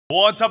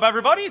What's up,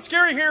 everybody? It's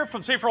Gary here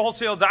from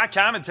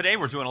saferwholesale.com, and today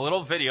we're doing a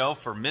little video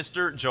for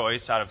Mr.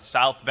 Joyce out of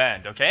South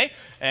Bend, okay?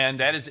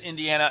 And that is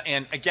Indiana,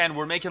 and again,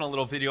 we're making a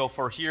little video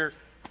for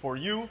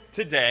you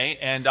today.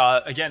 And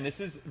again, this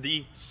is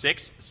the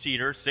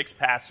six-seater,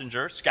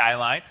 six-passenger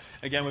Skyline.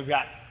 Again, we've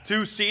got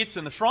 2 seats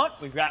in the front,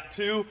 we've got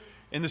 2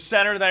 in the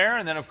center there,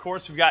 and then of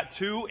course we've got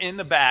 2 in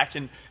the back.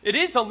 And it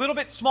is a little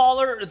bit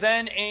smaller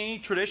than a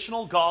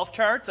traditional golf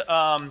cart,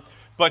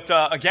 but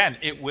again,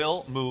 it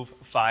will move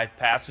 5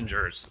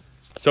 passengers.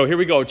 So here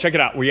we go, check it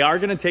out. We are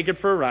gonna take it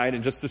for a ride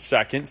in just a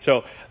second.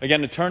 So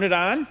again, to turn it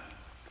on,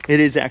 it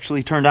is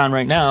actually turned on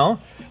right now.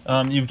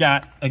 You've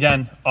got,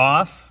 again,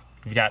 off,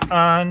 you've got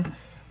on,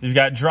 you've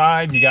got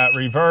drive, you got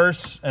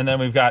reverse, and then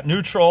we've got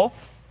neutral.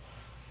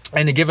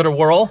 And to give it a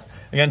whirl,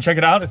 again, check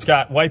it out, it's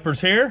got wipers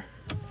here.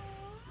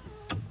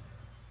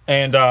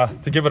 And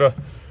to give it a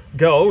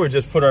go, we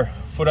just put our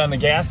foot on the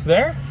gas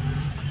there.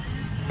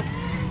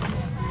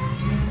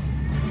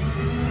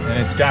 And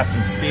it's got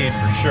some speed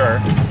for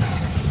sure.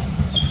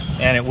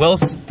 And it will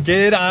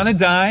skid on a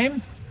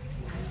dime.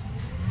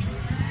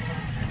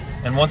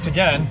 And once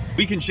again,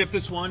 we can ship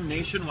this one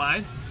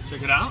nationwide.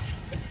 Check it out.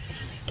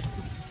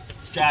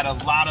 It's got a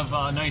lot of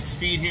nice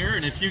speed here.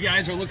 And if you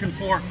guys are looking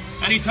for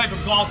any type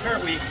of golf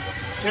cart, we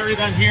carry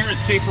them here at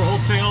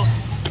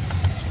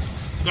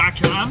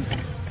saferwholesale.com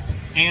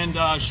and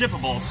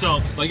shippable. So,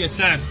 like I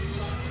said,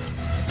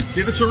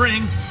 give us a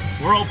ring.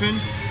 We're open.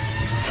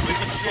 And we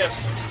can ship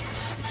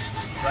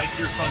right to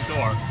your front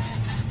door.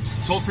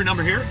 Toll-free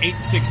number here,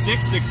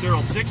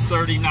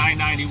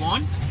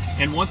 866-606-3991.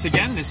 And once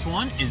again, this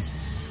one is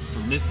for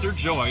Mr.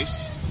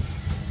 Joyce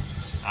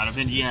out of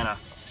Indiana.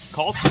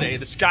 Calls today,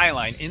 the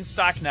Skyline, in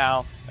stock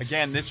now.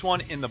 Again, this one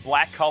in the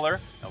black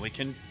color, and we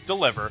can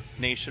deliver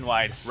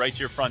nationwide right to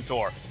your front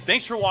door.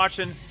 Thanks for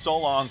watching. So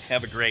long.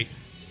 Have a great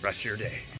rest of your day.